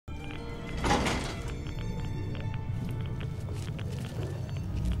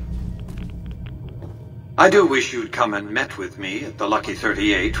I do wish you'd come and met with me at the Lucky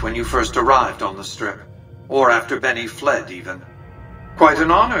 38 when you first arrived on the Strip. Or after Benny fled, even. Quite an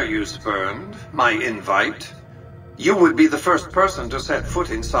honor you spurned, my invite. You would be the first person to set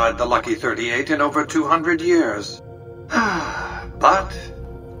foot inside the Lucky 38 in over 200 years. But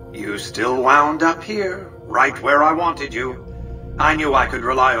you still wound up here, right where I wanted you. I knew I could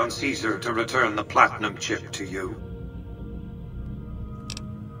rely on Caesar to return the platinum chip to you.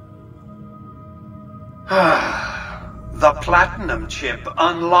 The platinum chip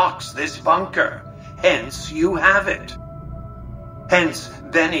unlocks this bunker. Hence, you have it. Hence,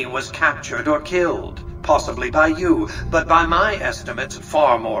 Benny was captured or killed, possibly by you, but by my estimates,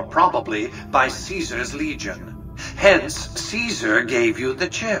 far more probably by Caesar's legion. Hence, Caesar gave you the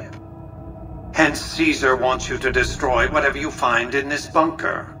chip. Hence, Caesar wants you to destroy whatever you find in this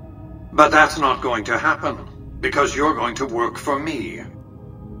bunker. But that's not going to happen, because you're going to work for me.